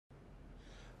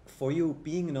for you,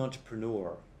 being an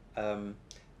entrepreneur,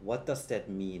 what does that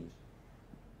mean?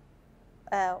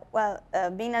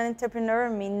 Being an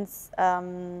entrepreneur means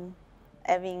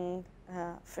having,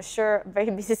 for sure, a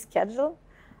very busy schedule,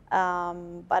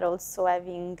 but also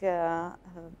having a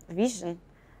vision.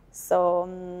 So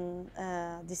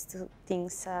these two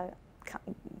things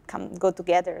go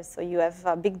together. So you have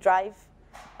a big drive,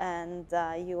 and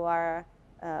you are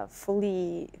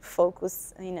fully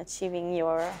focused in achieving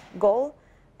your goal,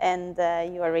 and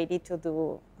you are ready to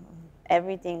do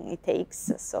everything it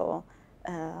takes. So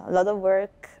a lot of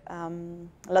work, a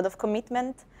lot of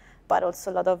commitment, but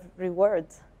also a lot of reward.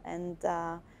 And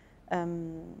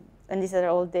these are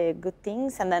all the good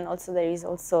things. And then also there is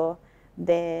also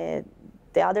the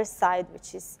other side,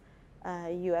 which is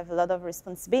you have a lot of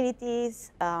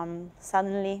responsibilities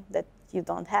suddenly that you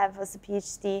don't have as a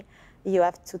PhD. You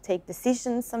have to take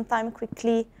decisions sometime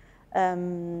quickly.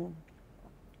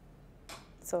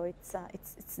 So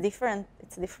it's different.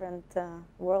 It's a different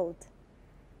world.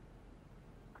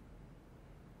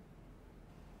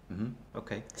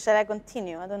 Okay. Shall I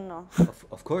continue? I don't know.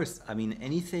 Of course. I mean,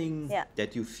 anything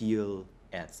that you feel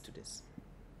adds to this.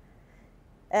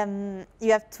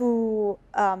 You have to.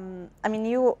 I mean,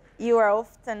 you are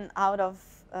often out of.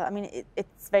 I mean,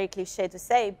 it's very cliche to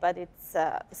say, but it's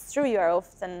true. You are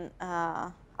often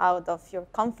out of your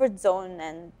comfort zone,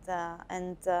 and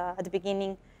at the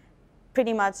beginning,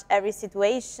 pretty much every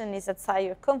situation is outside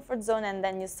your comfort zone, and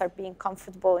then you start being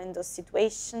comfortable in those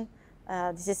situations.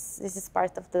 This is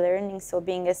part of the learning. So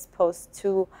being exposed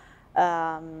to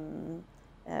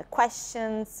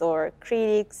questions or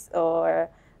critics or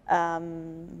I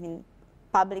mean,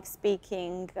 public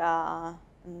speaking,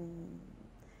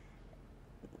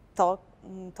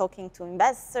 talking to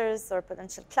investors or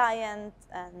potential clients,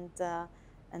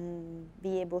 and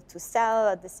be able to sell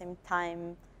at the same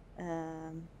time,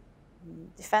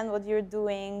 defend what you're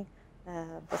doing,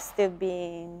 but still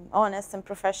being honest and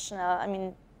professional. I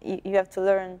mean, you have to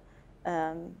learn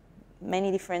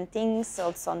many different things,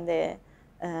 also on the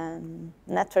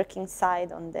networking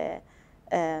side, on the,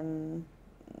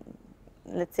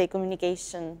 let's say,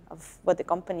 communication of what the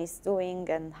company is doing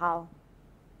and how